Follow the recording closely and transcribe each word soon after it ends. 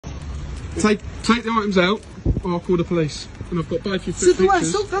Take the items out, or I'll call the police. And I've got both your pictures.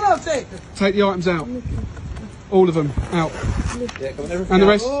 Take the items out. All of them out. Yeah, come on, and the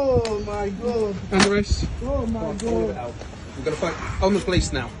rest. Oh my god. And the rest. Oh my god. All of it out. We've got to fight on the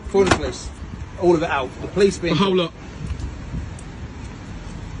police now. For the police. All of it out. The police being. The whole lot.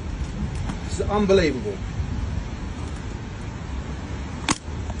 This is unbelievable.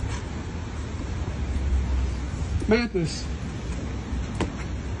 Madness.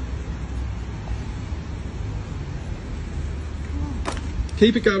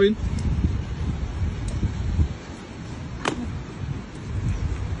 Keep it going.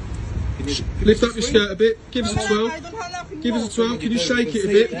 Lift up your skirt a bit. Give us a 12. Give us a 12. Can you shake it a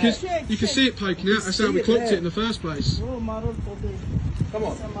bit? Because you can see it poking out. That's how we clocked it in the first place. Come on.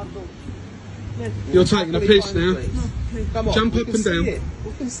 You're taking a piss now. Come on. Jump up and down.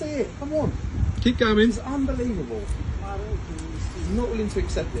 We can see it. Come on. Keep going. It's unbelievable. He's not willing to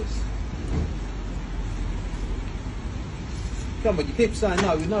accept this. Come on, you keep saying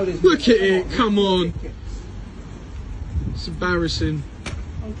no. We know there's. Look at it. Come on. It's embarrassing.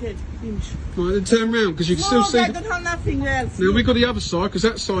 Okay, finish. Right, then turn round because you can still see. I don't have nothing else. Now we got the other side because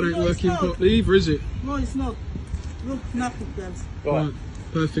that side ain't No, it's working not. properly either, is it? No, it's not. Look, nothing else. Right.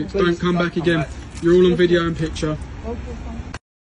 Perfect. Please Don't come don't back come again. back. You're all on video and picture. Okay, fine.